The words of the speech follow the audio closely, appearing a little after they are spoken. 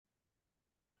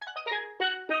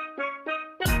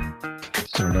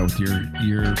Start out with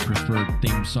your preferred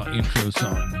theme song, intro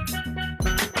song.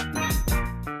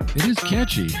 It is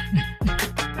catchy.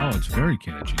 Oh, it's very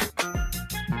catchy.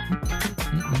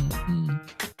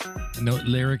 No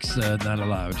lyrics, not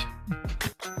allowed.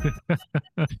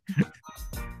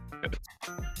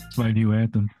 It's my new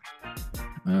anthem.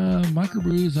 Micro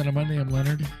Brews on a Monday. I'm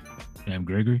Leonard. I'm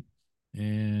Gregory.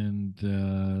 And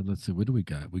let's see, what do we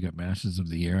got? We got Masters of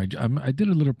the Year. I did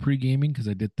a little pre gaming because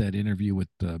I did that interview with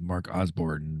Mark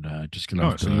Osborne. Just got Oh,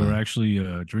 off so you were the.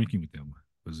 actually drinking with them?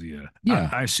 Was the Yeah.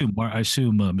 I assume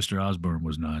Mr. Osborne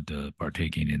was not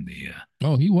partaking in the.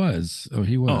 Oh, he was. Oh,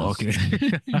 he Oh, was. okay.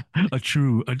 a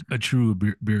true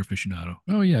beer aficionado.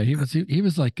 Oh yeah, he was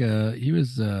like he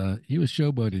was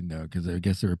showboating though because I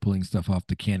guess they were pulling stuff off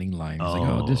the canning line. He's like,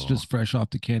 oh, this Oh, just fresh off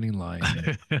the canning line.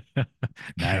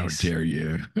 How nice. dare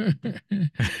you?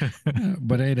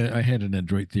 But I had an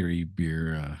Android Theory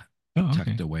beer Oh, tucked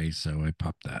okay. away, so I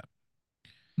popped that.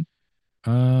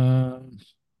 Uh,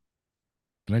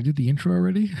 did I do the intro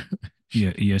already?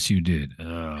 Yeah, yes, you did.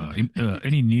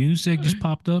 Any news that just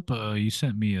popped up? You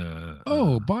sent me a.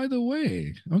 Oh, by the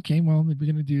way, okay. Well, if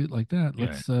we're gonna do it like that, Yeah.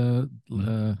 let's.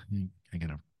 Mhm. I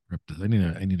gotta rip this.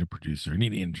 I need a producer. I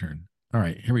need an intern. All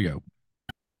right, here we go.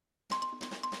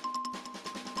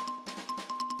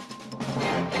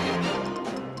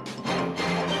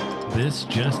 This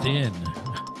just in.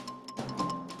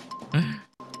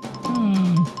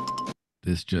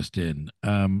 This just in.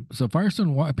 So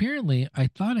Firestone apparently I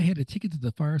thought I had a ticket to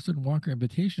the Firestone Walker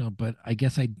Invitational, but I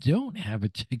guess I don't have a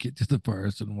ticket to the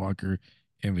Firestone Walker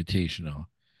Invitational.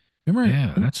 Remember,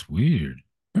 Yeah, that's weird.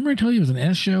 remember I told you it was an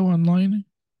S show online?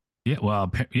 Yeah,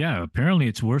 well, yeah. Apparently,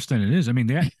 it's worse than it is. I mean,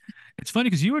 it's funny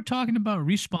because you were talking about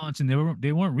response, and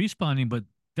they weren't responding, but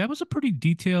that was a pretty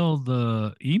detailed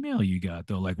email you got,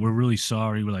 though. Like, we're really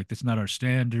sorry. We're like, that's not our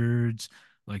standards.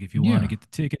 Like, if you want to Yeah. get the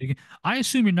ticket again, I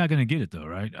assume you're not going to get it, though,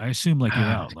 right? I assume like you're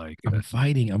Ah, out. Like, I'm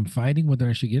fighting. I'm fighting whether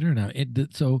I should get it or not.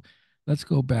 So let's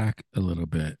go back a little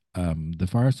bit. The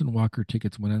Firestone Walker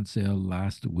tickets went on sale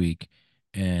last week,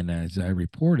 and as I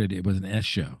reported, it was an S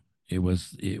show. It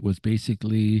was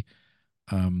basically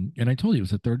and I told you it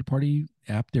was a third party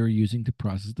app they were using to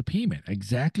process the payment.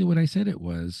 Exactly what I said it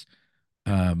was.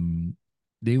 Um,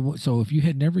 so if you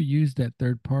had never used that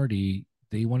third party,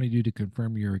 they wanted you to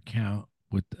confirm your account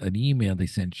with an email they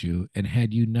sent you, and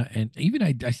had you not, and even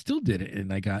I still did it,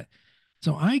 and I got.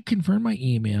 So I confirmed my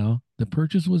email. The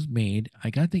purchase was made. I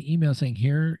got the email saying,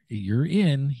 "Here, you're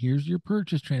in. Here's your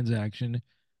purchase transaction."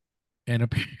 And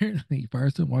apparently,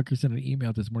 Firestone Walker sent an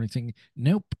email this morning saying,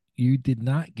 "Nope, you did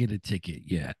not get a ticket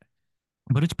yet."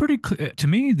 but it's pretty clear to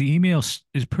me. The email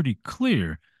is pretty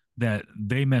clear that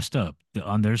they messed up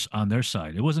on their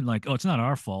side. It wasn't like, oh, it's not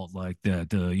our fault. Like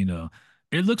that,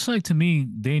 it looks like to me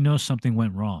they know something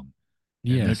went wrong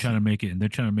and they're Yes, trying to make it and they're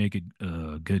trying to make it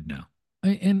good now.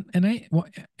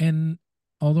 and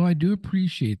although I do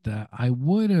appreciate that, I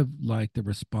would have liked the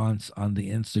response on the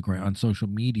Instagram on social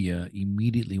media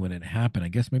immediately when it happened. I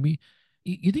guess maybe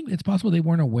you think it's possible they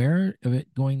weren't aware of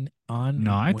it going on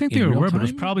No, I think they in were real aware, but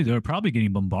time. they were probably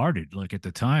getting bombarded. Like at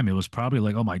the time, it was probably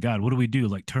like, oh my God, what do we do?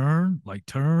 Like turn.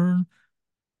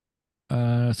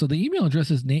 So the email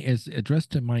address is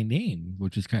addressed to my name,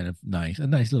 which is kind of nice, a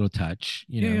nice little touch.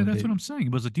 Yeah, yeah, that's what I'm saying.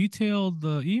 It was a detailed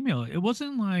email. It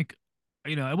wasn't like,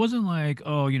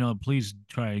 oh, please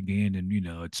try again, and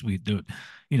it's we do it.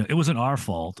 It wasn't our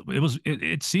fault.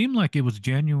 It seemed like it was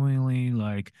genuinely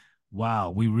like,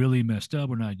 wow, we really messed up.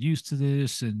 We're not used to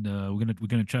this, and we're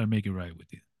gonna try to make it right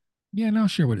with you. Yeah, and I'll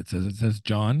share what it says. It says,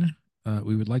 John,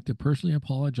 we would like to personally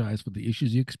apologize for the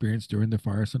issues you experienced during the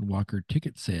Firestone Walker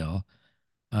ticket sale,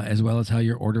 as well as how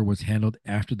your order was handled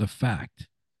after the fact.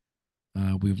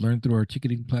 We've learned through our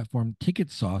ticketing platform, Ticket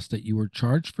Sauce, that you were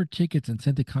charged for tickets and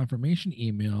sent a confirmation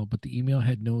email, but the email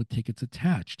had no tickets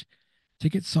attached.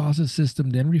 Ticket Sauce's system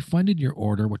then refunded your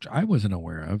order, which I wasn't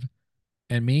aware of,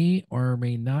 and may or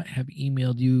may not have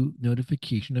emailed you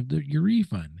notification of your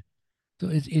refund. So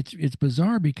it's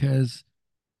bizarre because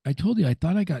I told you I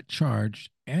thought I got charged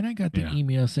and I got Yeah. the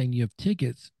email saying you have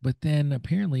tickets, but then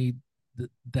apparently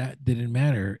that didn't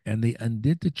matter and they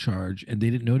undid the charge and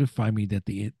they didn't notify me that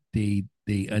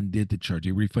they undid the charge.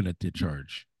 They refunded the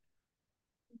charge.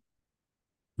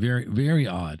 Very very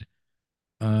odd.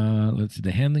 Let's see.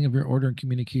 The handling of your order and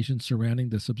communication surrounding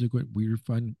the subsequent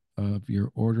refund of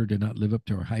your order did not live up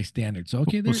to our high standards. So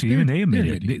okay, Well, see, even they they're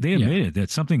admitted good. they Yeah. admitted that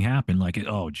something happened. Like,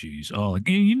 oh, geez, oh, like,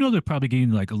 and they're probably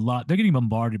getting like a lot. They're getting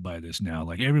bombarded by this now.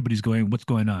 Like everybody's going, what's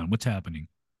going on? What's happening?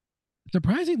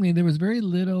 Surprisingly, there was very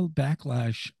little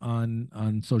backlash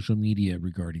on social media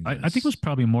regarding I think it was this.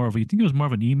 probably more of a, you think it was more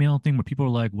of an email thing where people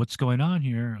were like, "What's going on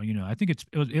here?" I think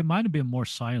it might have been more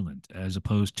silent as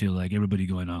opposed to like everybody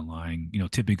going online.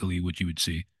 Typically what you would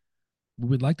see. We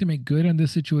would like to make good on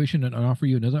this situation and offer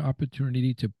you another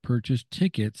opportunity to purchase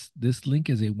tickets. This link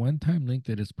is a one-time link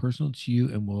that is personal to you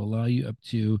and will allow you up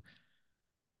to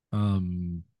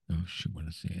oh shoot, what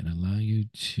to say, and allow you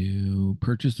to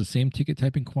purchase the same ticket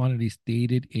type and quantity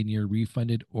stated in your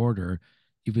refunded order.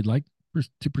 If you'd like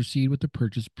to proceed with the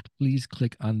purchase, please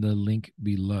click on the link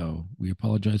below. We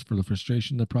apologize for the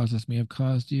frustration the process may have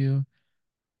caused you.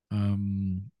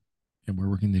 Um, and we're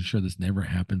working to ensure this never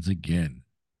happens again.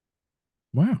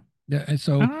 Wow. Yeah, and I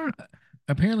so don't.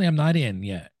 apparently I'm not in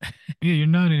yet. Yeah, you're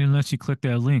not in unless you click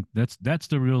that link. That's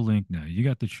the real link now. You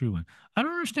got the true one. I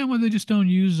don't understand why they just don't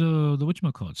use the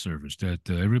whatchamacallit service that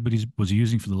everybody's was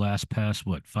using for the last past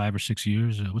what 5 or 6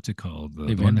 years. What's it called?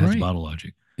 The one that has Eventbrite. Bottle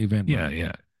Logic. Yeah, Eventbrite.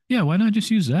 yeah, yeah. Why not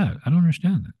just use that? I don't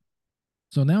understand that.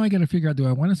 So now I got to figure out, do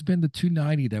I want to spend the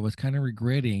 290 that was kind of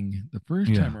regretting the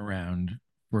first Yeah, time around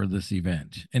for this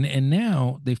event? And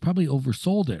now they've probably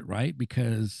oversold it, right?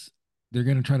 Because they're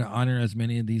going to try to honor as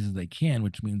many of these as they can,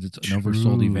 which means it's an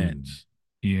oversold true. event.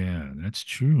 Yeah, that's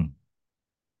true.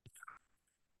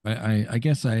 I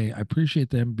guess I appreciate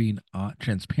them being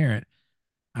transparent.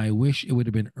 I wish it would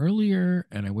have been earlier,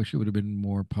 and I wish it would have been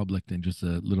more public than just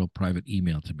a little private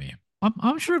email to me.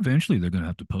 I'm sure eventually they're gonna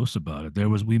have to post about it.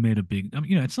 We made a big. I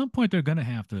mean, at some point they're gonna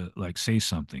have to like say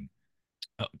something.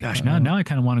 Oh, gosh, now Uh, now I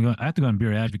kind of want to go. I have to go on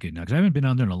Beer Advocate now because I haven't been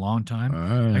on there in a long time.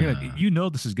 I got to, uh,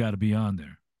 this has got to be on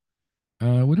there.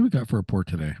 what do we got for a report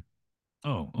today?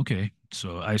 Oh, okay.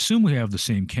 So I assume we have the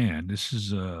same can.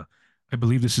 I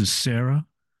believe this is Sarah,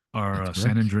 our That's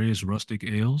San correct. Andreas Rustic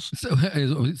Ales. So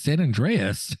San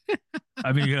Andreas.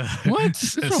 I mean,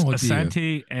 What's wrong with you?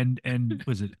 Asante and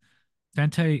was it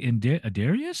Sante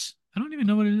Adarius? I don't even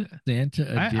know what it is.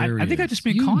 Santa I think I just Adarius.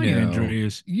 been calling it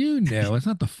Andreas. It's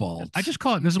not the I fault. just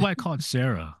call it. This is why I call it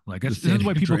Sarah. Like The this San is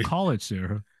why people Andreas, call it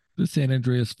Sarah. the San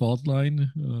Andreas fault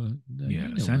line. No, you Yeah,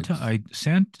 know Santa. it's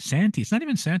Santi. It's not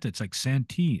even Santa. It's like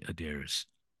Santi Adair's.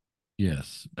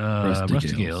 yes, rustic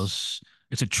Rustic ales. ales.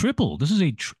 It's a triple. This is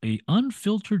a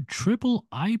unfiltered triple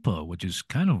IPA, which is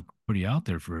kind of pretty out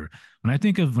there for when I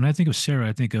think of Sarah,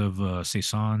 I think of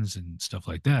saisons and stuff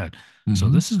like that. So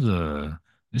Mm-hmm.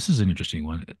 this is an interesting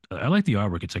one. I like the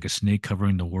artwork. It's like a snake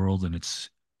covering the world, and it's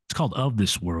called Of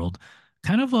This World.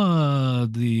 Kind of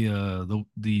the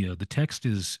text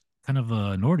is kind of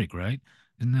Nordic, right?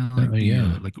 Isn't that like the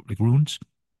Yeah, like runes?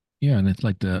 yeah, and it's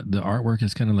like the artwork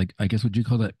is kind of like, I guess, would you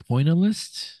call that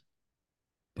pointillist?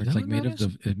 Where Is it's that like what that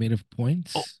is? made of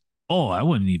Oh, points. oh, I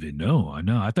wouldn't even know. I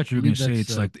know. I thought I you were going believe to say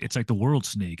that's it's like the world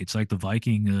snake. It's like the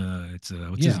Viking. It's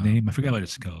what's his yeah, name? I forgot what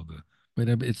it's called. but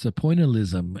it's a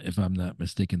pointillism, if I'm not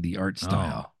mistaken, the art Oh,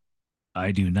 style.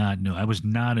 I do not know. I was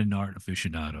not an art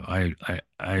aficionado.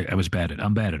 I was bad at.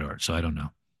 I'm bad at art, so I don't know.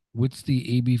 What's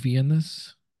the ABV in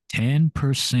this?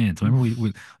 10%. Remember,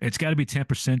 Oof, it's got to be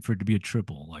 10% for it to be a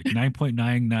triple. Like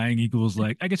 9.99 equals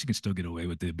like I guess you can still get away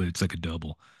with it, but it's like a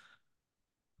double.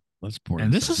 let's pour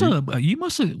And this this up. is a you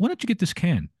must have. When did you get this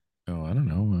can? Oh, I don't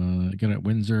know. I got it at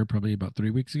Windsor probably about 3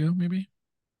 weeks ago, maybe.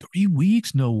 3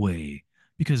 weeks? No way.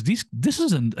 Because this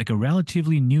is like a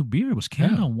relatively new beer. It was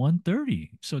canned Yeah, on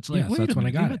 130. So it's like, yeah. So wait that's a when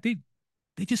I minute. got it.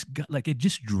 They just got like it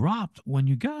just dropped when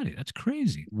you got it. That's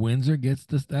crazy. Windsor gets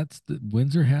this.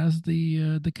 Windsor has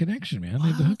the connection, man. They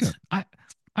have the What? hookup.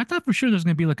 I thought for sure there's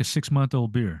gonna be like a 6 month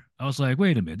old beer. I was like,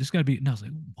 wait a minute, this gotta be. And I was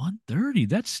like, 130.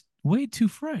 That's way too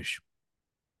fresh.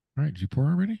 All right, did you pour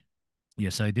already?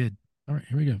 Yes, I did. All right,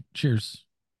 here we go. Cheers.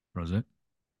 Rosette.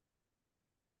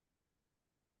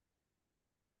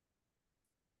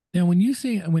 Now, when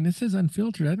it says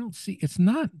unfiltered, I don't see. It's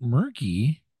not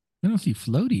murky. I don't see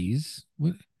floaties.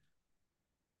 What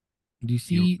do you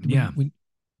see Yeah. when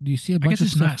do you see a I bunch guess of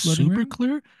it's stuff not floating super around?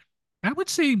 clear. I would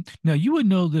say now you would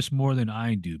know this more than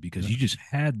I do because Uh, you just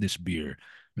had this beer.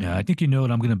 Now uh, I think you know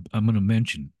what I'm gonna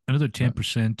mention. Another uh,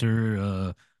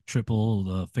 10%er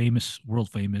triple famous world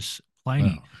famous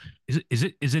Pliny. oh,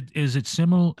 Is it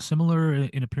similar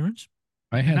in appearance?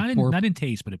 I had four. Not in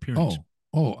taste but appearance.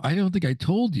 Oh, I don't think I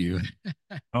told you.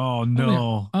 Oh I don't,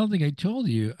 no. I don't think I told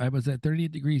you. I was at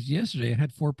 38 degrees yesterday. I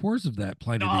had 4 pours of that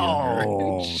Pliny the Younger.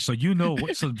 No. So you know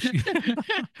what so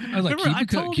I was like, remember keep it I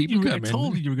told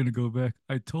coming. you were gonna go back.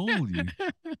 I told you.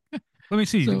 Let me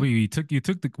see. So You took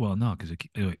the well, no, because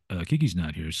Kiki's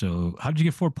not here. So how did you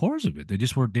get 4 pours of it? They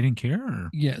didn't care. Or?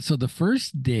 yeah, so the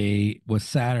first day was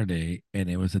Saturday, and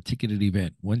it was a ticketed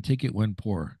event. One ticket, one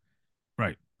pour.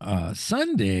 Right.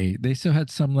 Sunday they still had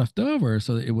some left over,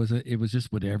 so it was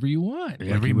just whatever you want. Like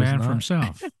Every it was man for not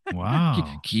himself.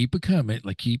 Wow. keep it coming,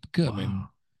 like keep it coming. Wow.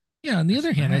 Yeah. On the That's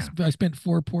other hand, man. I spent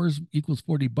four pours equals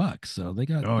 $40, so Oh they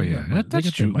yeah, got money, they that's got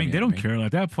their true. I mean, money they out of don't me. care.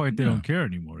 At that point, they don't No, care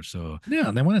anymore. So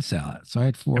no, they want to sell it. So I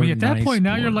had I four mean, at that nice point,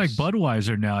 now you're like pours.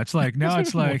 Budweiser. Now it's like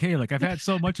hey, like I've had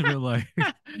so much of it. Like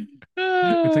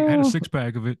it's like I had a Oh, 6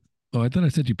 pack of it. oh, I thought I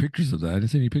sent you pictures of that. I didn't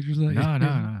send you pictures of that. No, I no,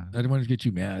 no. didn't want to get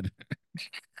you mad.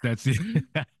 That's it. I'm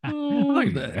not Oh, gonna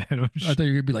be that mad. I'm I just- thought you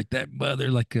were gonna be like that mother,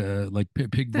 like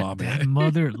pig that vomit.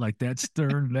 mother, like that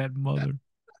stern, that mother.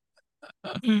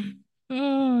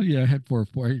 Oh yeah, I had four.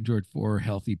 I enjoyed four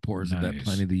healthy pours of that Nice.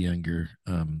 Pliny the Younger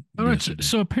All right. So, yesterday.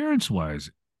 so appearance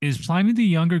wise, is Pliny the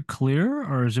Younger clear,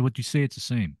 or is it what you say it's the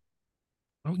same?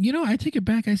 Oh, I take it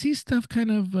back. I see stuff kind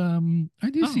of I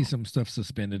do see Oh, some stuff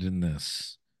suspended in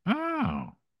this.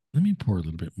 oh. Let me pour a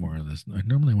little bit more of this. I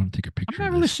normally want to take a I'm picture not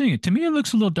of really this. seeing it. To me, it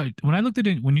looks a little dark. When I looked at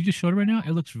it, when you just showed it right now,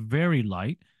 it looks very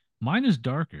light. Mine is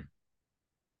darker.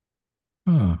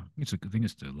 Oh. I think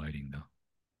it's the lighting though.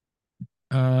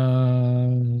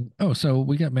 Oh, so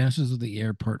we got Masters of the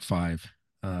Air Part 5.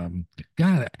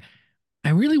 God, I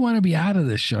really want to be out of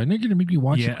this show. I know you're gonna make me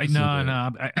watch the Yeah, rest of no, it.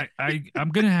 no. I'm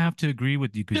gonna have to agree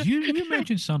with you because you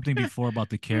mentioned something before about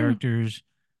the characters,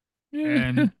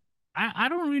 and I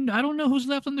don't know who's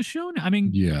left on the show now. I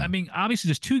Yeah, mean, obviously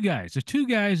there's two guys. There's two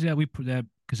guys that we put that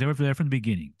because they were there from the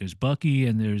beginning. There's Bucky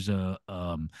and there's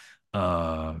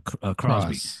Crosby.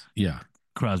 Cross. Yeah,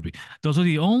 Crosby. Those are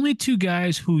the only two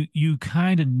guys who you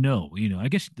kind of know. I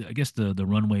guess the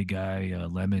runway guy,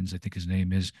 Lemons, I think his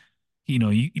name is.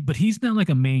 But he's not like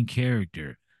a main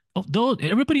character. Although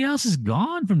everybody else is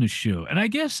gone from the show, and I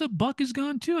guess Buck is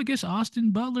gone too. I guess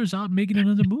Austin Butler's out making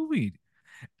another movie.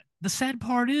 The sad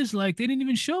part is like they didn't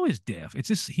even show his death. It's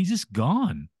just he's just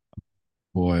gone.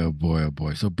 boy, oh boy, oh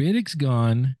boy. So Biddick's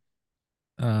gone.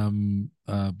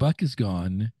 Buck is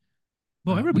gone.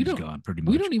 Well, We everybody's don't gone pretty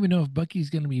we much. don't even know if Bucky's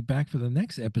going to be back for the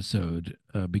next episode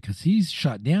because he's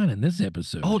shot down in this Oh,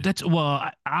 episode.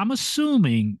 I'm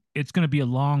assuming it's going to be a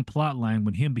long plot line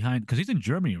with him behind because he's in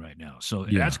Germany right now. So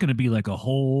that's Yeah. going to be like a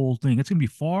whole thing. It's going to be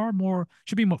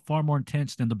should be far more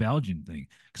intense than the Belgian thing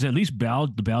because at least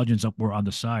the Belgians up were on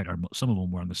the side, or some of them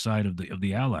were on the side of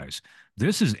the Allies.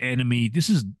 This is enemy. This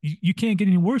is you can't get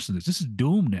any worse than this. This is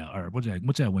Doom now, or what's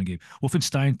that one game?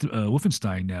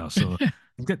 Wolfenstein now. So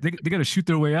they got to shoot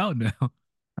their way out now.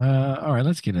 All right,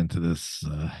 let's get into this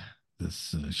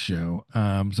show.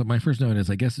 So my first note is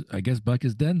I guess Buck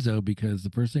is Denzo because the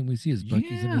first thing we see is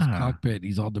Bucky's in his Yeah. cockpit.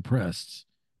 He's all depressed.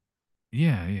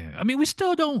 Yeah, yeah. I mean, we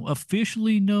still don't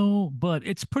officially know, but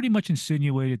it's pretty much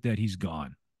insinuated that he's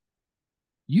gone.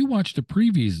 You watched the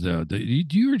previews though. Do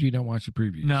you or do you not watch the No,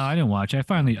 previews? I didn't watch.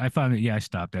 Yeah, I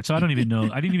stopped that. So I don't even know.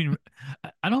 I didn't even.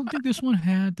 I don't think this one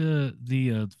had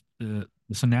the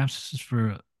synopsis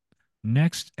for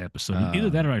next episode. Either Uh,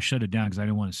 that or I shut it down because I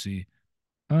didn't want to see.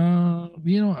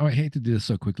 I hate to do this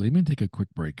so quickly. Let me take a quick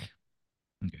break.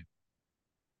 Okay,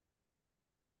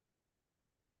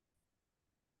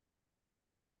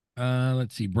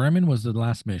 Let's see. Bremen was the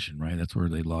last mission, right? That's where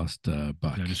they lost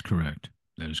Buck. that is correct.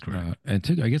 That is correct. And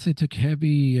took I guess they took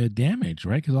heavy damage,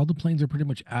 right? Because all the planes are pretty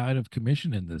much out of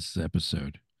commission in this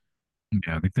episode.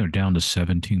 Yeah, I think they're down to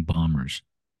 17 bombers.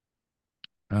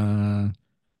 Uh,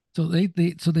 so they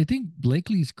think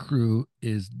Blakely's crew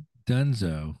is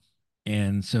Dunzo,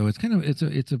 and so it's kind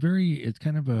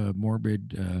of a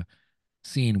morbid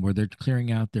scene where they're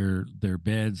clearing out their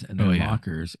beds and Oh their yeah,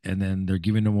 lockers, and then they're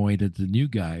giving them away to the new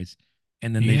guys,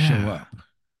 and then they show yeah. up.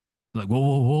 Like whoa,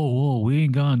 whoa, whoa, whoa, we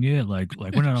ain't gone yet. Like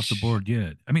we're not off the board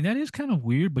yet. I mean, that is kind of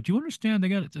weird, but you understand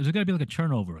there's got to be like a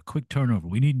turnover, a quick turnover.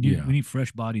 Yeah. We need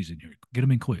fresh bodies in here. Get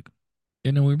them in quick.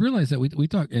 And then we realized that we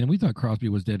thought Crosby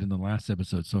was dead in the last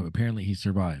episode, so apparently he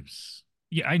survives.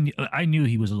 Yeah, I knew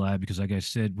he was alive because, like I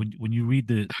said, when you read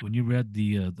the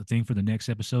thing for the next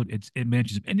episode, it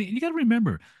mentions him, and you got to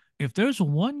remember if there's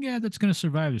one guy that's going to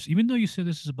survive this, even though you said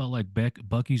this is about like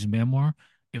Bucky's memoir,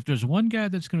 if there's one guy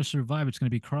that's going to survive, it's going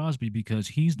to be Crosby because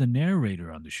he's the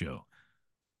narrator on the show.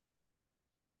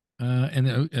 And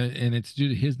it's due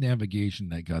to his navigation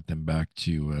that got them back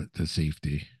to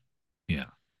safety. Yeah,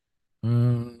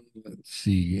 Let's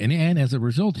see, and as a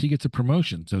result, he gets a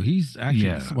promotion. So he's actually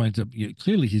this yeah. winds up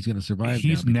clearly he's going to survive now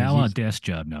He's because now on he's desk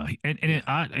job now, yeah. and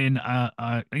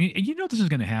you know this is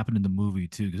going to happen in the movie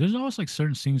too, because there's always like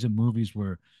certain scenes in movies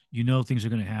where things are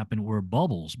going to happen. Where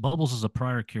Bubbles is a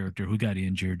prior character who got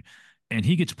injured, and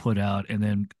he gets put out, and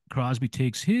then Crosby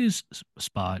takes his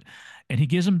spot, and he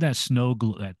gives him that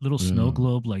little snow Ugh.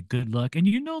 globe, like good luck, and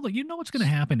you know what's gonna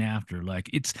happen after. Like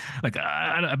it's like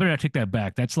I better not take that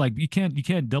back. That's like you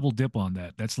can't double dip on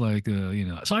that. That's like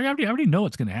So I already know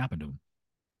what's gonna happen to him.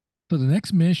 So the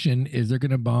next mission is they're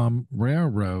going to bomb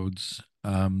railroads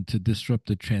to disrupt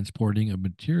the transporting of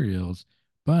materials,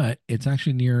 but it's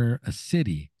actually near a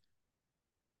city.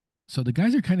 So the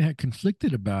guys are kind of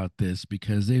conflicted about this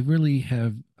because they really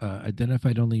have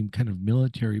identified only kind of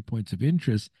military points of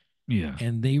interest, Yeah,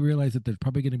 and they realize that there's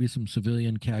probably going to be some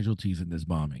civilian casualties in this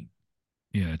bombing.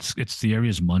 yeah. It's the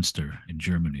area's Munster in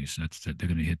Germany, so they're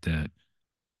gonna hit that.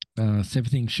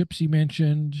 17 ships you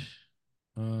mentioned.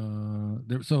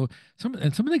 So some of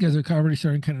the guys are already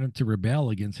starting kind of to rebel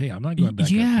against. Hey, I'm not going back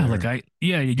up Yeah, there.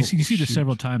 you Oh see this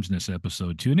several shoot. times in this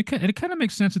episode too, and it kind of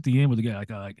makes sense at the end with the guy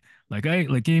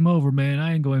like game over, man.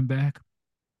 I ain't going back.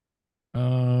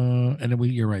 And then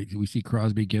you're right. We see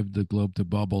Crosby give the globe to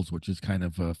Bubbles, which is kind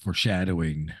of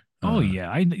foreshadowing. Oh Uh, yeah,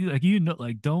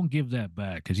 like don't give that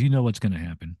back because you know what's gonna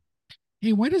happen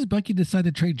hey, why does Bucky decide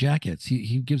to trade jackets?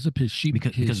 He gives up his sheep's.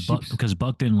 because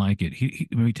Buck didn't like it.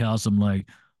 He tells him like,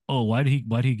 oh, why did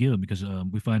he give him? Because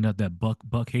we find out that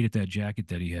Buck hated that jacket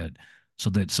that he had.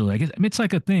 So I guess I mean, it's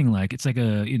like a thing, like it's like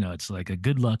it's like a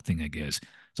good luck thing, I guess.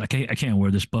 So I can't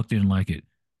wear this. Buck didn't like it.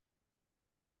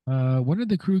 One of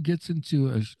the crew gets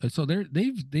into so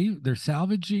they're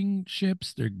salvaging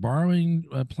ships. They're borrowing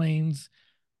planes.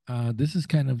 This is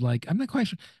kind of like I'm not quite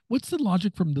sure what's the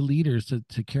logic from the leaders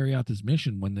to carry out this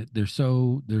mission when they're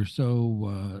so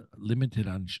limited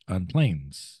on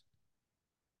planes.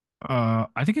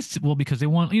 I think it's well because they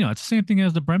want it's the same thing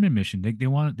as the Bremen mission. They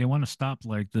want to stop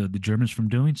like the Germans from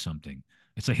doing something.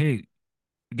 It's like, hey,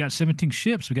 we got 17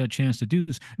 ships. We got a chance to do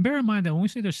this. And bear in mind that when we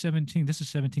say there's 17, this is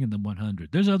 17 in the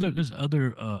 100. There's other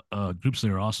groups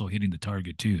that are also hitting the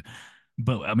target too.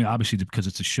 But I mean, obviously, because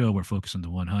it's a show, we're focused on the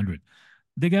 100.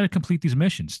 They got to complete these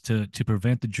missions to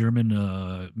prevent the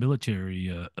German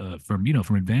military from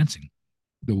advancing.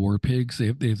 The war pigs. They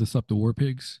have to stop the war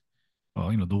pigs. Well,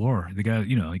 the war. They got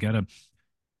you got to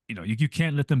you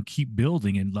can't let them keep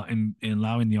building and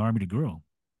allowing the army to grow.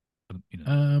 You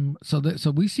know.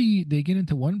 So we see they get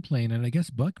into one plane, and I guess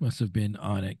Buck must have been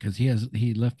on it because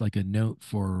he left like a note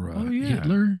for Oh yeah,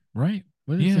 Hitler, right?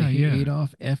 What did it say? yeah, Hey yeah,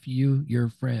 Adolf, F you, your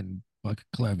friend Buck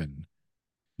Clevin.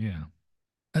 yeah.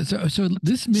 So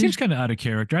this Seems mission. kind of out of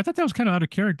character. I thought that was kind of out of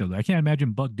character though. I can't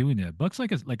imagine Buck doing that. Buck's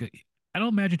like a. I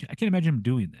can't imagine him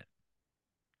doing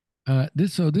that.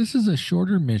 This is a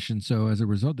shorter mission. So as a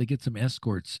result, they get some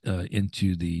escorts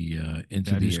into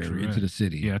That the is area, into correct. the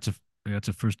city. Yeah, that's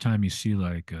the first time you see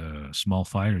like small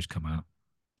fighters come out.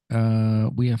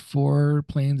 We have four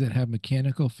planes that have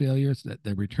mechanical failures that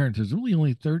return. There's really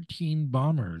only 13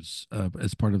 bombers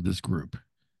as part of this group.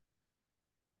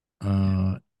 Yeah.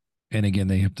 Uh, and again,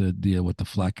 they have to deal with the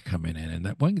flak coming in, and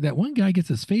that one guy gets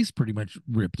his face pretty much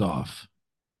ripped off.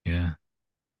 Yeah.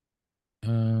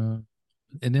 Uh,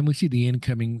 and then we see the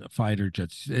incoming fighter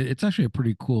jets. It's actually a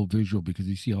pretty cool visual because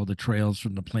you see all the trails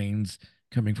from the planes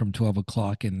coming from 12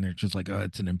 o'clock, and they're just like, oh,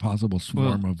 it's an impossible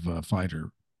Well, swarm of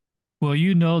fighter. well,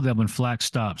 you know that when flak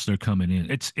stops, they're coming in.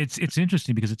 It's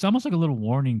interesting because it's almost like a little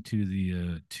warning to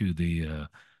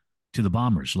the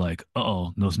bombers. Like,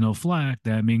 oh, there's no flak.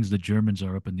 That means the Germans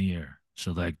are up in the air.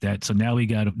 So like that. So now we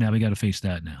got to face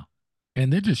that now.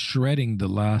 And they're just shredding the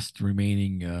last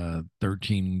remaining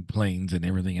 13 planes and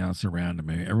everything else around them.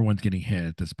 I mean, everyone's getting hit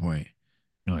at this point.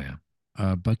 Oh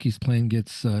yeah. Bucky's plane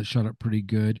gets shot up pretty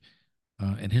good,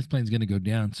 and his plane's going to go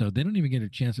down. So they don't even get a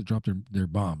chance to drop their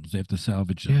bombs. They have to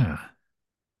salvage them. Yeah.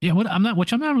 Yeah, which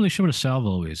I'm not really sure what a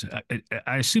salvo is.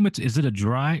 I assume is it a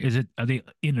dry? Are they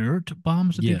inert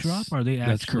bombs that they drop? Yes, Or are they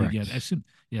that's actually? Yeah, I correct. assume.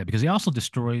 Yeah, because they also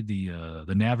destroyed the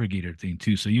navigator thing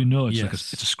too. So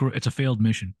Yes, it's a failed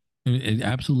mission.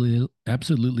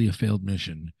 absolutely a failed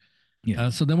mission. Yeah.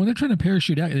 So then when they're trying to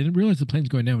parachute out, they didn't realize the plane's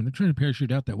going down. When they're trying to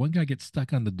parachute out, that one guy gets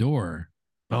stuck on the door.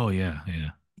 Oh yeah, yeah,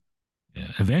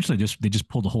 yeah. Eventually, they just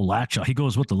pull the whole latch out. He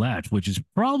goes with the latch, which is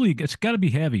probably it's got to be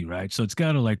heavy, right? So it's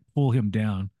got to like pull him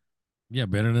down. Yeah,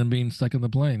 better than being stuck in the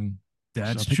plane. I'll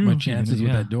That's take my true. You're gonna chances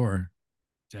with yeah. that door.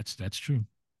 That's true.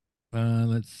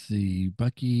 Let's see.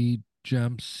 Bucky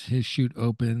jumps, his chute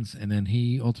opens, and then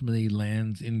he ultimately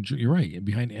lands in. You're right,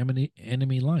 behind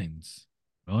enemy lines,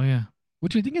 Oh yeah.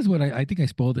 which I think is what I think I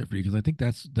spoiled it for you because I think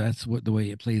that's what the way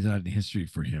it plays out in history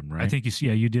for him, I right? think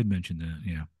yeah, you did mention that.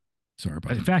 Yeah. Sorry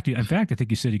about In that. fact, I think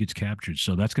you said he gets captured,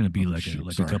 so that's going to be Oh like a shoot,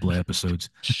 like a sorry. couple of episodes.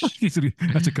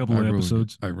 That's a couple I of ruined it.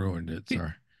 episodes. I ruined it.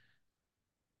 Sorry.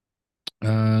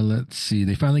 Let's see.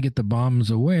 They finally get the bombs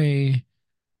away.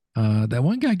 That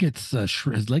one guy gets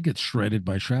his leg gets shredded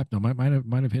by shrapnel. Might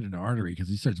have hit an artery because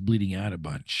he starts bleeding out a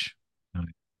bunch.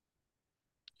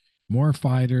 More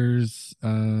fighters.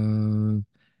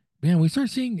 Man, we start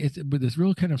seeing it's with this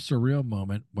real kind of surreal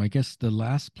moment. Well, I guess the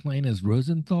last plane is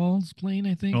Rosenthal's plane.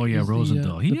 I Oh think yeah, is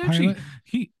Rosenthal. the pilot.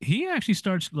 He actually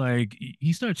starts like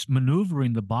he starts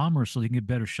maneuvering the bomber so he can get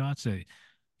better shots at it.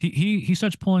 He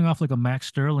starts pulling off like a Max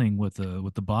Sterling with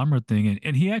the bomber thing,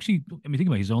 and he actually, I mean, think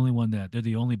about it, he's the only one that they're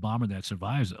the only bomber that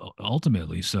survives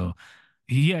ultimately. So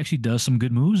he actually does some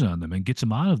good moves on them and gets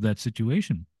them out of that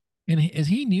situation. And is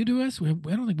he new to us? I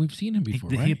don't think we've seen him before,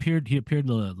 He right? appeared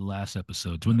the last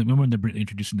episodes when remember when they're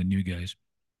introducing the new guys.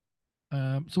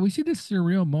 So we see this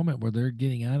surreal moment where they're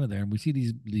getting out of there, and we see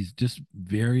these just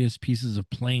various pieces of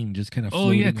plane just kind of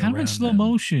Oh yeah, floating kind of in around slow them.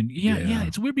 motion. Yeah, Yeah,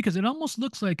 it's weird because it almost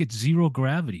looks like it's zero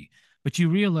gravity, but you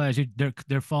realize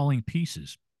they're falling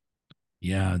pieces.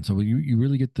 yeah, and so you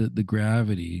really get the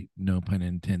gravity, no pun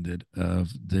intended,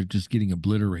 of they're just getting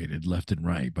obliterated left and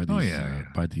right Oh yeah,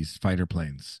 by these fighter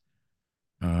planes.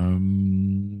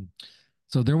 Um,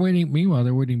 so they're waiting. Meanwhile,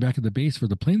 they're waiting back at the base for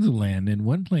the planes to land, and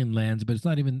one plane lands, but it's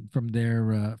not even from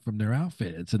their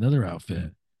outfit. It's another yeah.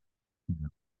 outfit.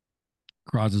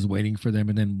 Cross is waiting for them,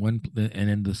 and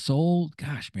then the soul.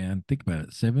 Gosh, man, think about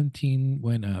it. 17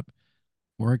 went up,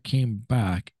 or it came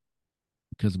back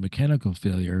because of mechanical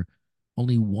failure.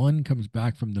 Only one comes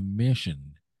back from the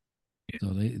mission. Yeah.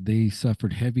 So they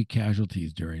suffered heavy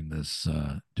casualties during this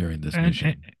And, and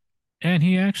mission. and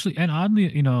he actually and oddly,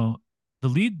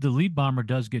 the lead bomber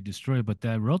does get destroyed, but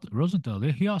that Rosenthal,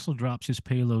 he also drops his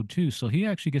payload too, so he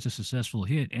actually gets a successful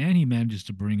hit, and he manages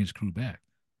to bring his crew back.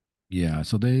 Yeah,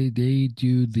 so they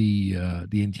do the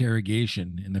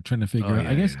interrogation and they're trying to Oh figure out.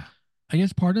 yeah, yeah. I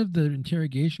guess part of the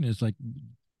interrogation is like,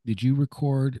 did you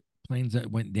record planes that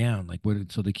went down? Like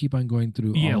what? So they keep on going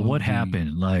through Yeah, all what of the.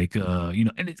 happened? Like,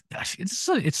 and it's gosh,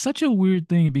 it's such a weird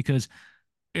thing because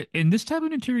in this type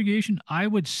of interrogation, I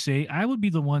would say I would be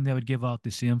the one that would give out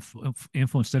this info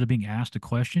instead of being asked a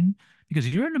question because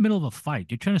you're in the middle of a fight.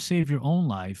 You're trying to save your own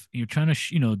life. You're trying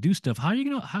to, do stuff. How are you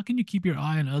gonna? How can you keep your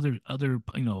eye on other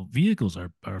vehicles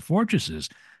or fortresses?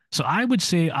 So I would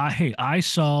say, hey, I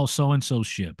saw so and so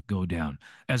ship go down,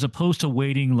 as opposed to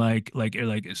waiting like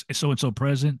so and so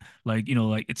present, like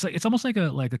it's almost like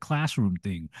a classroom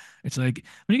thing. It's like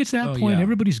when it gets to that Oh point, yeah,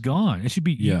 everybody's gone. It should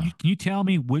be yeah. can you tell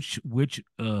me which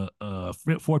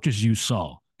fortress you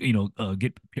saw?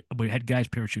 Get where had guys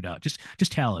parachute out. Just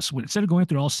tell us. Instead of going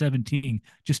through all 17,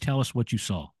 just tell us what you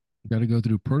saw. Got to go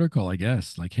through protocol, I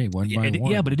guess. Like, hey, one by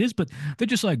Yeah, but one. it is. But they're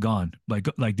just like gone. Like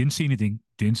didn't see anything.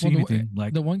 Didn't Well, see anything.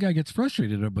 Like the one guy gets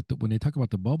frustrated, but when they talk about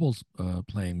the bubbles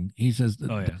plane, he says that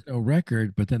oh yeah. there's no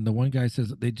record. But then the one guy says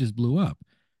that they just blew up,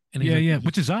 and he's Yeah, like, yeah,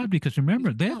 which is odd because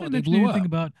remember they no, haven't they mentioned blew anything up.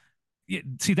 about. Yeah,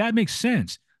 see, that makes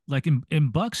sense. Like in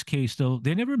Buck's case, though,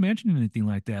 they never mentioned anything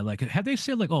like that. Like, had they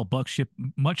said like, "Oh, Buck's ship,"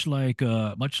 much like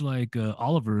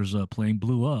Oliver's plane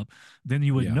blew up, then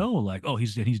you would Yeah. know, like, "Oh,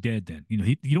 he's dead." Then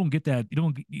you don't get that.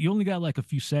 You only got like a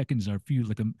few seconds or a few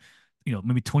like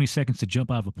maybe 20 seconds to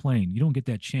jump out of a plane. You don't get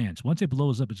that chance. Once it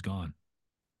blows up, it's gone.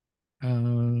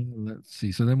 Let's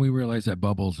see. So then we realize that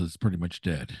Bubbles is pretty much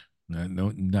dead.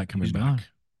 No, not coming He's gone. back.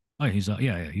 Oh,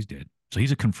 yeah, yeah, he's dead. So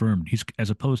he's a confirmed. He's as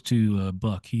opposed to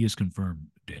Buck, he is confirmed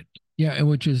dead. Yeah, and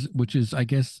which is I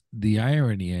guess the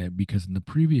irony, because in the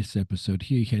previous episode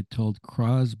he had told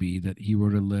Crosby that he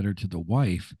wrote a letter to the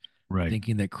wife, Right.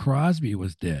 thinking that Crosby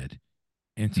was dead,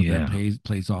 and so that Yeah.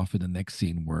 plays off in the next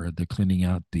scene where they're cleaning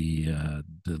out the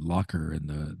locker in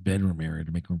the bedroom area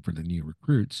to make room for the new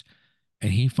recruits,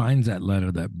 and he finds that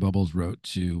letter that Bubbles wrote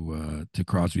to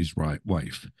Crosby's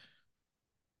wife.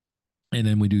 And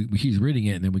then he's reading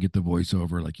it, and then we get the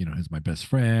voiceover, like, he's my best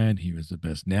friend. He was the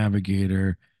best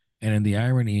navigator. And then the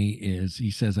irony is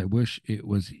he says, I wish it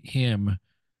was him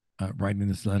writing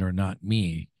this letter, not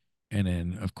me. And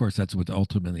then, of course, that's what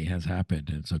ultimately has happened.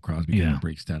 And so Crosby kind of Yeah.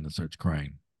 breaks down and starts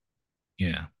crying.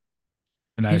 Yeah.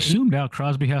 And I Yeah, assume now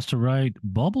Crosby has to write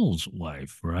Bubbles'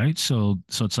 wife, right? So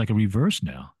it's like a reverse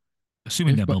now.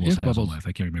 Assuming that Bubbles if has a Bubbles, wife.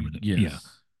 I can't remember that. Yeah.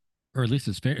 yes, or at least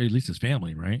his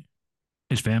family, right?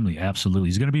 His family, absolutely.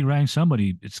 He's going to be writing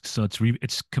somebody. It's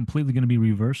completely going to be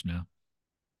reversed now.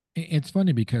 It's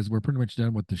funny because we're pretty much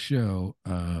done with the show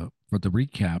for the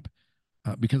recap,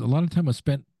 because a lot of time was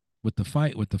spent with the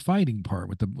fighting part,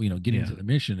 with the getting Yeah. to the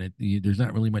mission. There's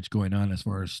not really much going on as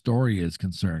far as story is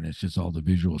concerned. It's just all the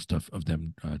visual stuff of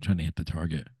them trying to hit the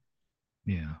target.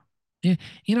 Yeah. Yeah,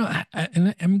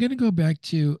 and I'm gonna go back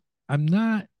to, I'm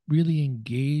not really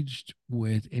engaged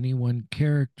with any one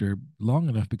character long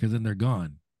enough because then they're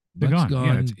gone. They're Buck's gone.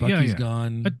 Yeah. gone. Yeah. Bucky's Yeah. I,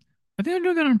 gone. I think they're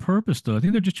doing that on purpose, though. I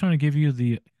think they're just trying to give you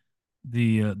the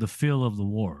the feel of the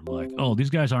war. Like, oh, these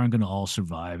guys aren't going to all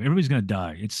survive. Everybody's going to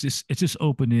die. It's just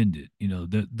open ended. You know,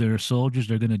 they're soldiers.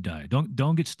 They're going to die.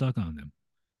 Don't get stuck on them.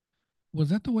 Was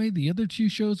that the way the other two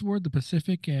shows were? The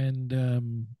Pacific and I,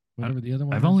 whatever the other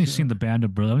one I've only is. seen the Band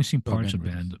of Brothers. I've only seen Oh, parts Band of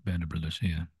of Brothers. Band of Brothers.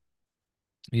 Yeah.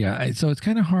 Yeah, so it's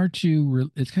kind of hard to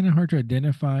it's kind of hard to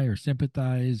identify or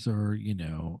sympathize or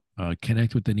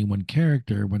connect with any one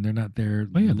character when they're not there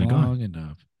Oh yeah, they're gone. long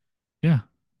enough. Yeah.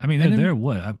 I mean, And they're then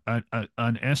what?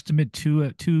 An estimate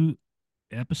two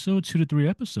episodes, 2 to 3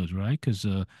 episodes, right? Because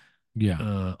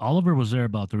yeah, Oliver was there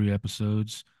about 3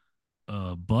 episodes.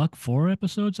 Buck 4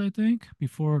 episodes, I think.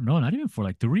 Before no, not even 4,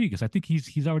 like 3, because I think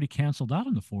he's already canceled out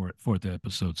on the fourth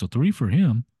episode. So 3 for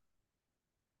him.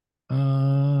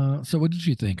 so what did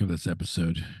you think of this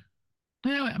episode?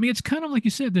 Yeah, I mean, it's kind of like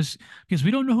you said this because we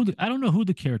don't know I don't know who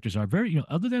the characters are. Very,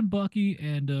 other than Bucky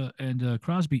and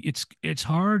Crosby, it's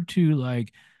hard to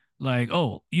like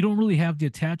oh, you don't really have the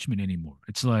attachment anymore.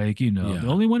 It's like the Yeah.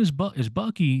 only one is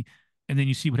Bucky, and then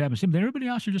you see what happens to him. Then everybody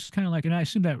else are just kind of like, and I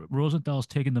assume that Rosenthal's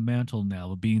taking the mantle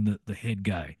now of being the head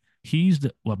guy. He's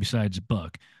the well, besides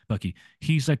Bucky,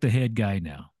 he's like the head guy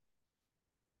now.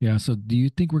 Yeah, so do you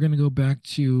think we're going to go back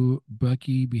to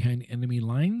Bucky behind enemy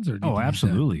lines or do you Oh, think he's done?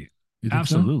 absolutely, You think so?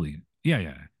 absolutely. Yeah,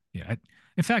 yeah, yeah.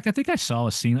 In fact, I think I saw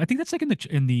a scene. I think that's like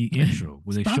in the intro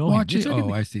where they Stop show him. It's watching. like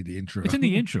Oh, I see the it's intro. in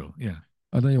the intro. Yeah.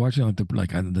 I thought you're watching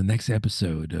like on the next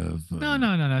episode of No,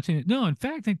 no, no, no. No, in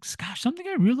fact, gosh, something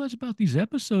I realized about these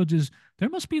episodes is there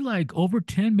must be like over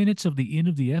 10 minutes of the end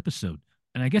of the episode.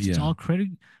 And I guess it's yeah. all credit,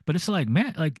 but it's like,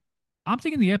 man, like I'm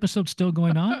thinking the episode's still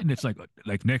going on and it's like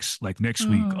next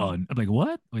week Oh. on. I'm like,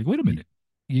 what? Like, wait a You, minute.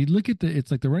 you look at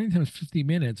it's like the running time is 50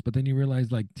 minutes, but then you realize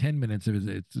like 10 minutes of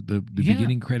it's the Yeah,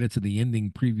 beginning credits and the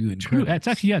ending preview and true. credits.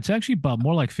 It's actually about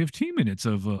more like 15 minutes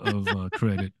of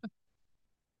credit.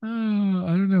 I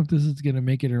don't know if this is gonna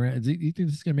make it around. Do you think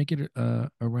this is gonna make it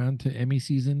around to Emmy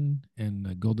season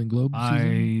and Golden Globe season?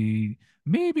 I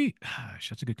maybe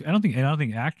that's a good. I don't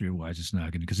think actor wise it's not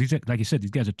going to because these like you said these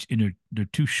guys are they're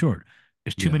too short.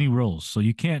 There's too Yeah. many roles, so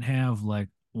you can't have like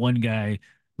one guy.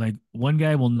 Like one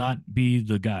guy will not be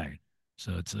the guy.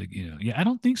 So it's like yeah. I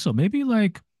don't think so. Maybe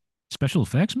like special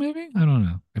effects. Maybe I don't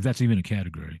know if that's even a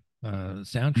category.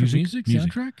 Soundtrack, Music, music,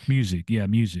 music, soundtrack. music. Yeah,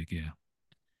 music. Yeah,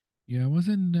 Yeah, I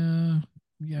wasn't.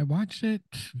 Yeah, I watched it.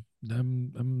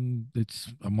 I'm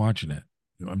watching it.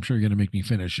 I'm sure you're gonna make me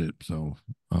finish it, so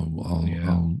yeah.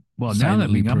 I'll Well, now that I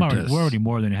silently mean we're already protest.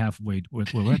 more than halfway. We're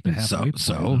at the So halfway point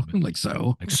so of it. like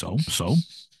so. Like so.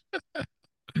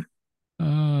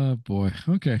 Boy.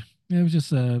 Okay. Yeah, it was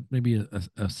just maybe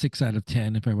a 6 out of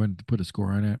 10 if I wanted to put a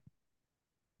score on it.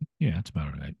 Yeah, that's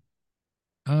about right.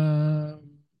 Um,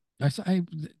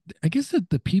 I guess that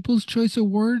the People's Choice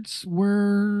Awards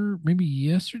were maybe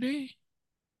yesterday.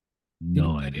 Do you know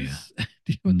No what that idea. is?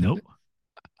 Do you know what that is?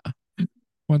 Nope.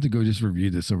 I want to go just review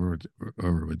this over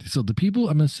with you. So the people,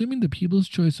 I'm assuming the People's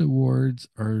Choice Awards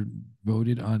are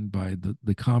voted on by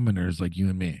the commoners like you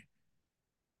and me.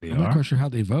 They I'm not quite are? sure how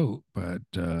they vote, but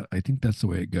I think that's the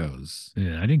way it goes.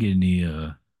 Yeah, I didn't get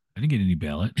any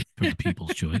ballot for the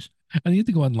people's choice. And you have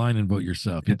to go online and vote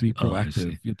yourself. You have to be Oh, I proactive.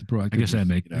 see. You have to I guess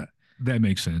proactively see that. that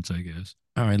makes sense, I guess.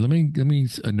 All right, let me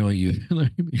annoy you.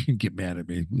 Let me get mad at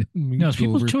me. Let me Now, is go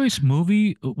people's over choice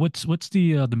movie? What's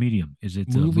the medium? Is it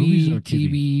movies movie, or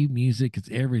TV? TV, music. It's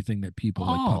everything that people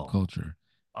like pop Oh, culture.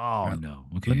 oh All right, no.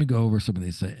 let me Okay. go over some of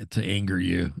these to anger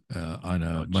you on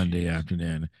a Oh, Monday jeez.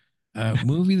 afternoon.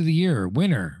 Movie of the year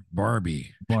winner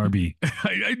Barbie. Barbie.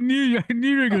 I knew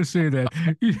you were gonna say that.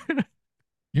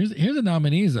 Here's the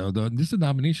nominees though. Though this is a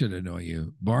nominee should annoy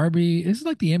you. Barbie. This is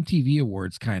like the MTV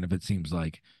Awards kind of. It seems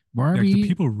like Like the Barbie,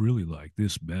 people really like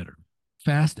this better.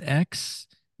 Fast X,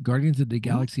 Guardians of the Ooh.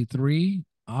 Galaxy 3,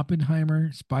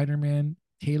 Oppenheimer, Spider Man,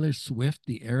 Taylor Swift,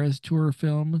 the Eras Tour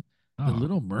film, The Oh,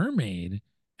 Little Mermaid,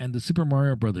 and the Super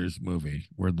Mario Brothers movie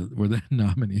were the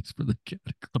nominees for the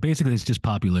category. so basically, it's just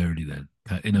popularity then,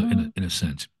 Uh, in a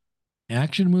sense.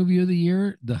 Action movie of the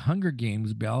year, The Hunger Games,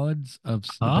 the Ballad Huh?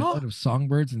 of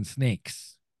Songbirds and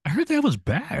Snakes. I heard that was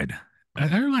bad. I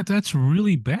heard like that's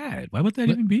really bad. Why would that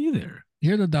But even be there?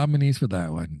 here are the nominees for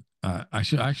that one. I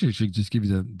should just give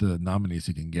you the nominees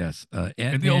you can guess. Ant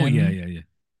Oh yeah, Man, yeah, yeah.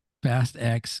 Fast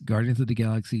X, Guardians of the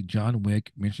Galaxy, John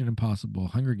Wick, Mission Impossible,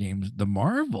 Hunger Games, The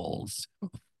Marvels,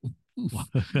 oof,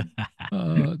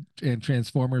 and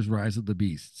Transformers: Rise of the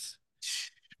Beasts.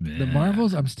 The Man.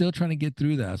 Marvels, I'm still trying to get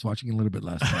through that. I was watching a little bit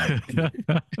last night.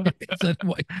 It's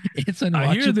it's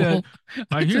I hear that unwatchable.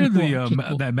 I It's hear the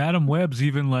unwatchable. that Madam Web's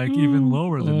even like even Ooh,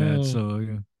 lower than that. oh, So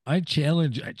yeah, I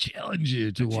challenge you I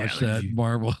to watch challenge that you.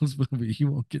 Marvels movie.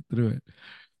 You won't get through it.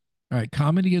 All right,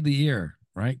 comedy of the year,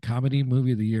 right? Comedy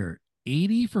movie of the year.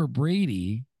 80 for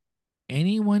Brady,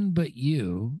 Anyone But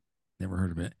You, never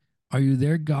heard of it. Are You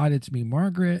There, God? It's Me,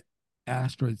 Margaret,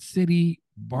 Asteroid City,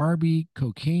 Barbie,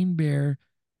 Cocaine Bear,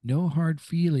 No Hard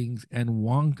Feelings, and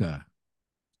Wonka.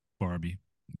 Barbie.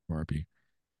 Barbie.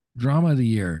 Drama of the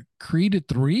year, Creed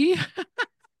 3?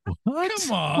 Come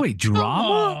What? on. Wait, Come drama?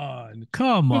 on.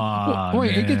 Come on,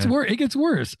 Wait, it gets man. worse. It gets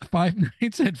worse. Five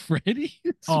Nights at Freddy's.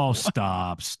 Oh, What?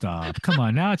 stop, stop. Come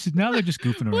on. Now they're just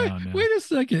goofing Wait, around now. wait a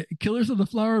second. Killers of the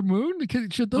Flower Moon.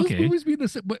 Should those Okay. movies be in the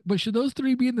same? But should those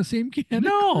three be in the same category?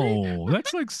 No,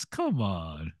 that's like, come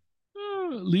on.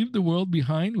 Leave the World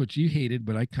Behind, which you hated,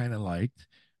 but I kind of liked.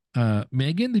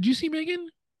 Megan, did you see Megan?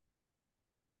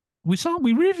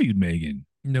 We reviewed Megan.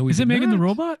 No, we Is it did Megan the not.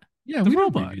 robot? Yeah, The we didn't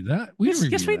robot. review that. We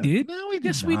didn't Yes, review we that. did. No, we did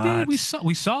Yes, we did. not. We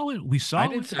saw it. We I saw it.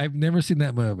 didn't. I've never seen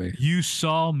that movie. You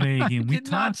saw I Megan. We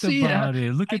did not talked see it. about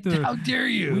it. Look at the How dare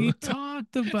we you?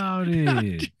 talked about How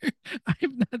it. dare, I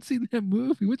have not seen that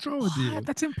movie. What's wrong with What? you?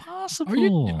 That's Are you?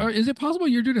 impossible. Is it possible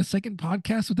you're doing a second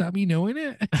podcast without me knowing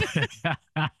it?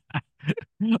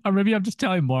 Or maybe I'm just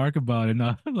telling Mark about it.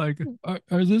 Not like,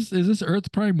 Is this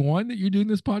Earth Prime One that you're doing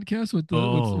this podcast with the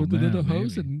oh with another man,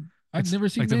 host? maybe And I've it's never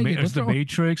like seen Megan. it's What's the wrong?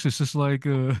 Matrix. It's just like,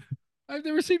 I've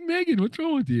never seen Megan. What's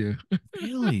wrong with you?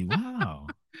 really? Wow.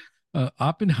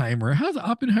 Oppenheimer. How's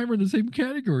Oppenheimer in the same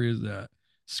category as that?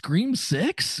 Scream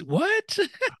Six? What?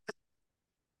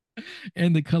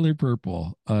 And The Color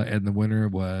Purple. And the winner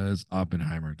was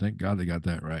Oppenheimer. Thank God they got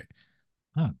that right.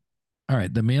 Huh. All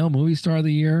right, the male movie star of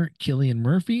the year, Killian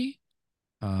Murphy.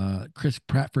 Chris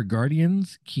Pratt for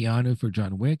Guardians, Keanu for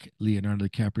John Wick, Leonardo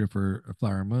DiCaprio for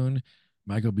Flower Moon,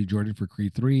 Michael B. Jordan for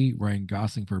Creed 3, Ryan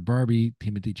Gosling for Barbie,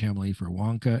 Timothy Chalamet for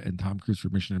Wonka, and Tom Cruise for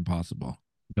Mission Impossible.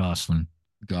 Gosling.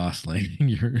 Gosling,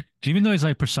 you're Even though he's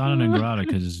like persona non grata,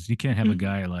 because you can't have a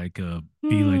guy like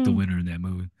be like the winner in that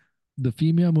movie. the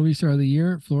female movie star of the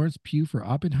year, Florence Pugh for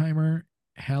Oppenheimer,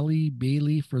 Halle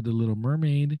Bailey for The Little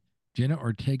Mermaid, Jenna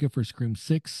Ortega for Scream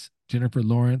 6, Jennifer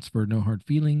Lawrence for No Hard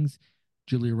Feelings,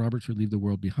 Julia Roberts for Leave the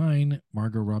World Behind,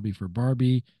 Margot Robbie for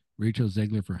Barbie, Rachel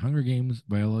Zegler for Hunger Games,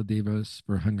 Viola Davis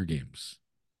for Hunger Games.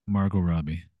 Margot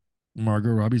Robbie.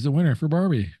 Margot Robbie's the winner for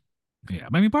Barbie. Yeah,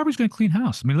 I mean Barbie's gonna clean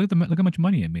house. I mean, look how much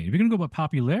money it made. If you're gonna go by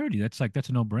popularity, that's a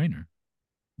no brainer.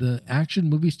 The action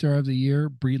movie star of the year,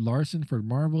 Brie Larson for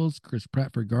Marvels, Chris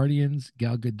Pratt for Guardians,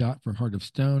 Gal Gadot for Heart of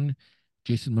Stone,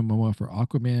 Jason Momoa for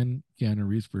Aquaman, Keanu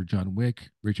Reeves for John Wick,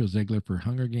 Rachel Zegler for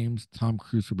Hunger Games, Tom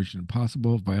Cruise for Mission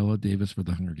Impossible, Viola Davis for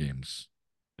The Hunger Games.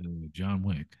 John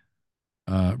Wick.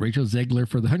 Rachel Zegler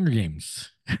for The Hunger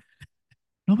Games.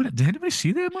 Nobody did anybody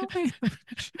see that movie?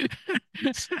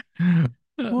 These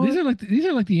What? are like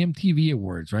the MTV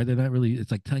awards, right? They're not really.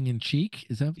 It's like tongue in cheek.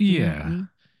 Is that the way it Yeah. is? Is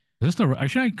this the?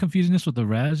 Actually, I'm confusing this with the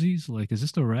Razzies. Like, is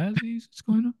this the Razzies? What's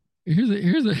going on?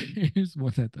 Here's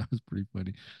one that was pretty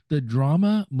funny. The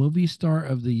drama movie star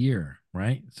of the year,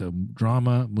 right? So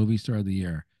drama movie star of the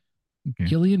year. Okay.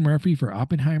 Killian Murphy for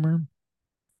Oppenheimer,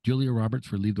 Julia Roberts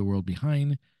for Leave the World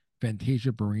Behind,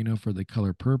 Fantasia Barrino for The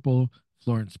Color Purple,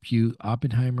 Florence Pugh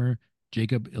Oppenheimer,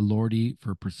 Jacob Elordi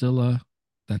for Priscilla.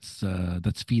 That's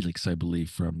Felix, I believe,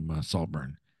 from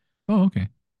Saltburn. Oh, okay.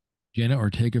 Jenna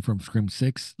Ortega from Scream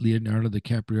 6, Leonardo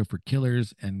DiCaprio for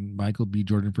Killers, and Michael B.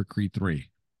 Jordan for Creed 3.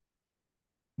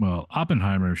 Well,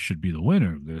 Oppenheimer should be the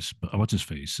winner of this, but what's his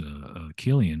face?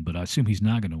 Killian, but I assume he's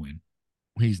not going to win.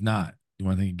 He's not. You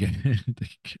want to think again?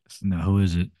 No, who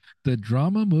is it? The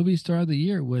drama movie star of the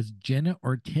year was Jenna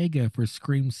Ortega for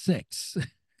Scream 6.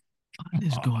 What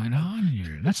is going on. on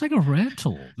here? That's like a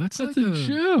rental. That's That's like a a.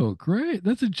 joke, right?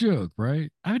 That's a joke,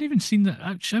 right? I haven't even seen the.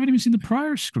 I haven't even seen the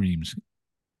prior screams.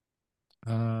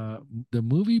 Uh, the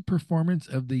movie performance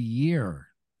of the year.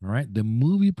 All right. The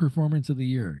movie performance of the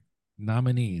year.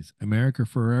 Nominees America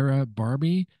Ferrera,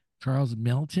 Barbie, Charles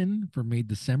Melton for Made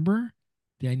December,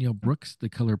 Daniel Brooks, The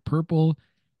Color Purple,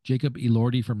 Jacob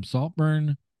Elordi from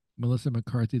Saltburn, Melissa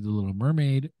McCarthy, The Little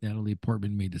Mermaid, Natalie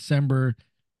Portman, Made December,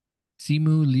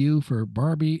 Simu Liu for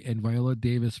Barbie, and Viola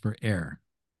Davis for Air.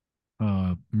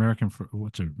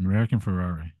 What's it? American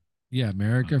Ferrari. Yeah, Uh,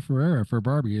 America Ferrera for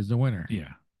Barbie is the winner.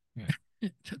 yeah. Yeah.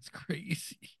 That's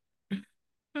crazy.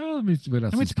 Oh, let me see what I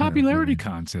else mean, is it's kind of popularity funny.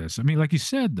 contest. I mean, like you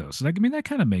said though, so like I mean that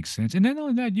kind of makes sense. And then not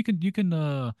only that, you can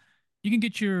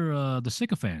get your the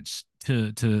sycophants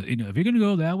to if you're gonna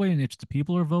go that way and it's the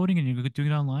people are voting and you're doing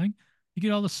it online, you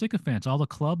get all the sycophants, all the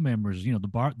club members,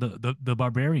 the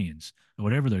barbarians or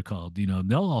whatever they're called.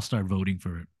 They'll all start voting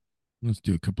for it. Let's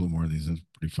do a couple of more of these. That's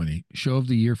pretty funny. Show of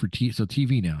the year for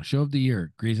TV now. Show of the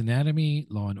year: Grey's Anatomy,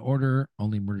 Law and Order,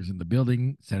 Only Murders in the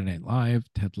Building, Saturday Night Live,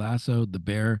 Ted Lasso, The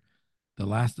Bear, The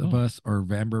Last of Oh, Us, or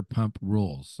Vanderpump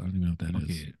Rules. I don't even know what that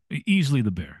is. okay. Easily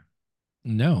the bear.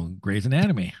 No, Grey's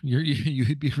Anatomy.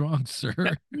 You'd be wrong, sir.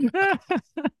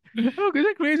 Oh, is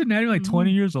that Grey's Anatomy like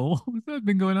 20 Mm. years old? That's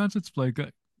been going on since like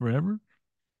forever.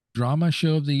 Drama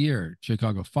show of the year: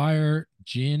 Chicago Fire,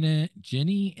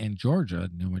 Ginny and Georgia.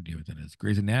 No idea what that is.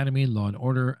 Grey's Anatomy, Law and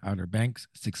Order, Outer Banks,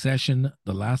 Succession,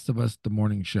 The Last of Us, The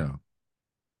Morning Show.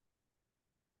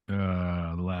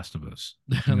 The Last of Us.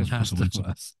 I think The that's supposed to Last win of some.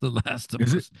 Us. The Last of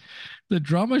Is it? Us. The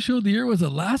drama show of the year was The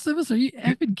Last of Us. Are you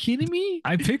effing kidding me?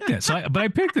 I picked that. But I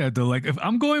picked that though. Like if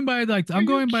I'm going by Are I'm you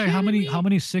going by kidding how me?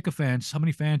 many sycophants, how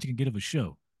many fans you can get of a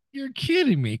show. You're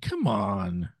kidding me. Come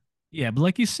on. Yeah, but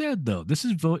like you said though, this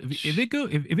is vote. If it go,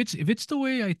 if it's the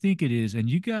way I think it is, and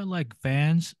you got like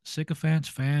fans, sycophants,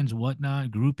 fans,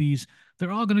 whatnot, groupies,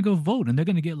 they're all gonna go vote, and they're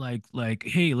gonna get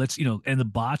hey, let's and the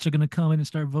bots are gonna come in and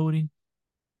start voting.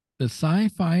 The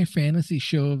sci-fi fantasy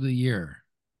show of the year: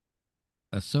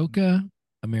 Ahsoka,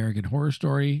 American Horror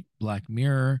Story, Black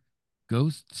Mirror,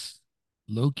 Ghosts,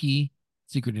 Loki,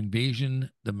 Secret Invasion,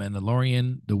 The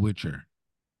Mandalorian, The Witcher.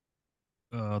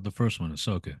 The first one,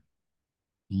 Ahsoka.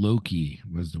 Loki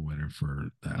was the winner for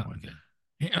that one.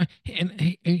 Okay.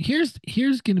 And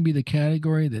here's going to be the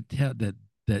category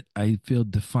that I feel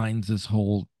defines this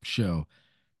whole show: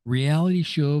 reality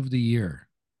show of the year.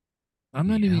 I'm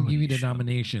not even giving Reality you the show.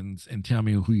 nominations and tell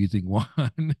me who you think won.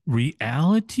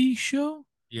 Reality show?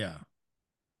 Yeah.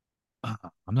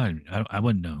 I'm not. I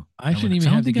wouldn't know. I I shouldn't would. 'Cause even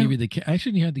I don't have to think give you the. I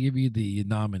shouldn't even have to give you the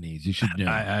nominees. You should know.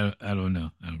 I don't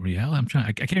know. Reality. I'm trying.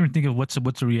 I can't even think of what's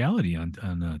a reality on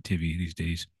TV these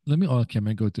days. Let me. Okay, I'm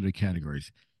gonna go through the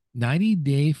categories. 90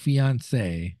 Day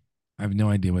Fiance. I have no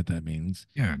idea what that means.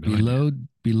 Yeah, no idea. Below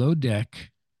Below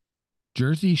Deck,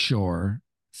 Jersey Shore,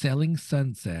 Selling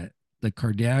Sunset, The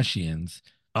Kardashians,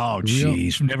 Oh, The Real.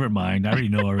 jeez. Never mind. I already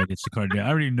know already. It's the Kardashians. I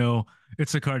already know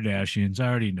it's the Kardashians. I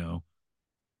already know.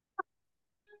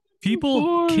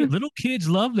 Boy. Little kids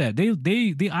love that.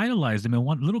 They idolize them and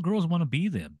want little girls want to be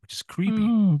them, which is creepy.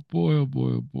 Oh boy! Oh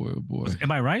boy! Oh boy! Oh boy!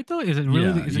 Am I right though? Is it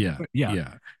really? Yeah! Is it? Yeah! Yeah,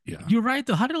 Yeah! Yeah! you're right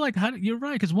though. You're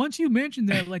right because once you mentioned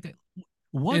that, like, It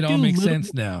what all do makes little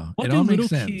sense now. what It do all makes little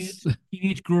sense. kids,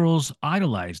 teenage girls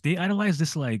idolize? They idolize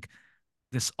this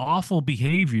this awful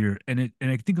behavior, and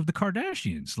I think of the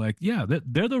Kardashians. Like, yeah,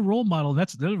 they're the role model. They're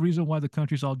the reason why the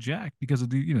country's all jacked because of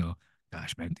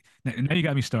gosh, man. Now you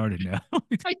got me started. Now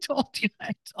I told you.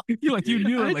 I told you you.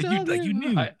 knew it, I told you you.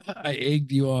 knew. I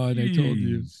egged you on. I told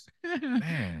you. Jeez,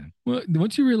 man. Well,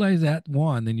 once you realize that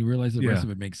one, then you realize the rest Yeah,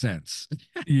 of it makes sense.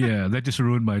 yeah. That just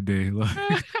ruined my day.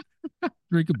 Like,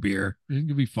 Drink a beer.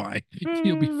 You'll be fine.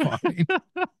 You'll be fine.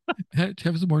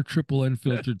 Have some more triple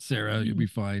unfiltered, Sarah. You'll be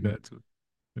fine. that's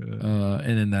uh,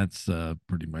 And then that's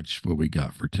pretty much what we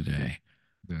got for today.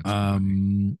 that's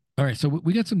funny. All right, so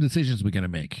we got some decisions we got to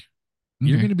make.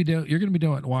 You're Okay, gonna be done. You're gonna be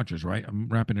done with Watchers, right? I'm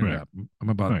wrapping it right, up. I'm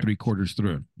about right. 3/4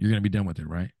 through. You're gonna be done with it,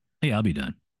 right? Hey, I'll be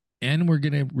done. And we're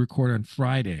gonna record on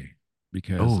Friday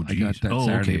because Oh, I got geez. that Oh,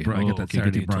 Saturday. okay. I got Oh, that okay. Good thing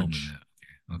Saturday you told me brunch.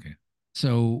 that. Okay, okay.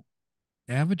 So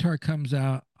Avatar comes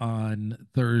out on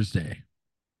Thursday.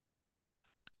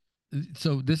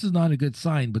 So this is not a good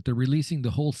sign, but they're releasing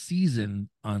the whole season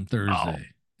on Oh, Thursday.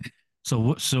 so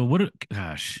what? So what?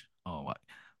 Gosh. Oh, what?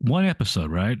 One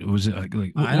episode, right? Was it I what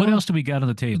don't. else do we got on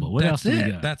the table? What else That's do we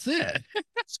it. got? That's it.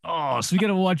 Oh, so we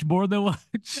gotta watch more than one.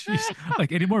 Jeez.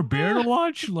 Like any more Bear to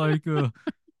watch? Like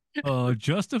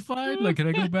Justified? Like can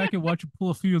I go back and watch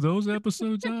pull a few of those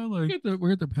episodes out? Like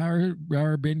We're at the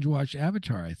power binge watch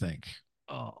Avatar. I think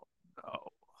oh no.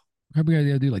 probably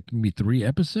gotta do like maybe 3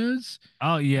 episodes.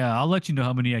 Oh yeah, I'll let you know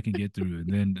how many I can get through, and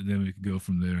then we can go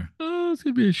from there. Oh, it's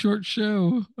gonna be a short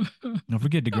show. Don't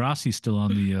forget Degrassi's still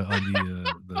the.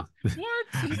 What?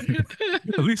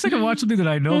 At least I can watch something that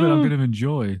I know that I'm Oh, going to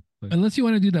enjoy. Like, unless you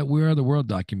want to do that "We Are the World"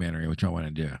 documentary, which I want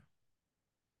to do.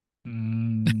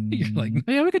 You're like,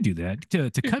 yeah, we could do that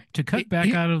to cut back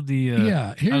yeah. Here out are of your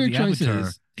the Avatar.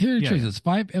 choices. Here are your Yeah, yeah.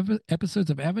 choices: episodes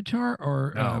of Avatar,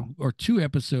 Oh, or 2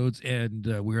 episodes and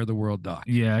 "We Are the World" doc.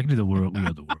 yeah. I can do the world. We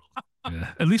are the world.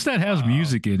 Yeah. At least that has Wow.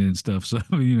 music in it and stuff. So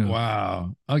you know.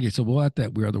 Wow. Okay, so we'll have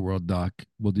that "We Are the World" doc.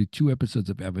 We'll do 2 episodes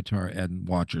of Avatar and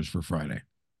Watchers for Friday.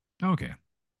 Okay.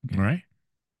 All Okay. right.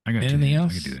 I got two Anything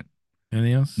hands. I can do else? that.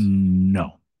 Anything else?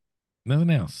 No. Nothing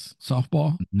else.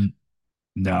 Softball. N-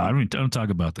 No, I don't talk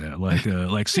about that.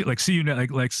 See you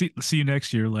see you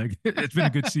next year. Like it's been a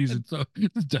good season. So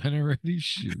it's done already.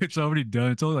 Shoot. It's already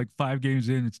done. It's only like 5 games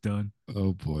in. It's done.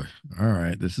 Oh boy. All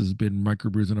right. This has been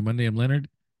Microbrews on a Monday. I'm Leonard,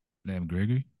 Damn,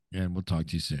 Gregory. and we'll talk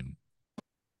to you soon.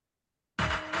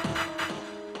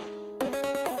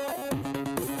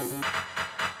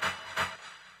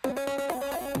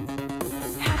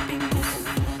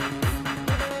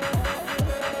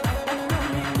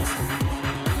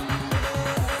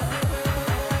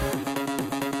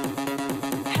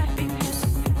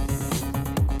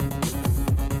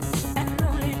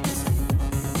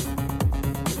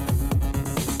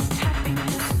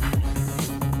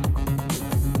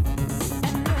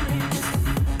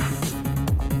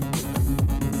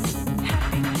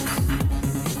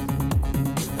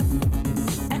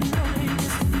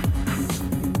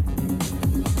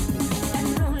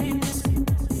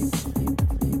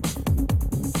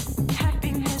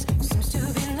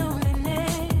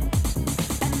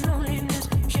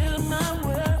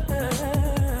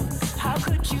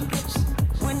 could you guess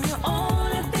when you're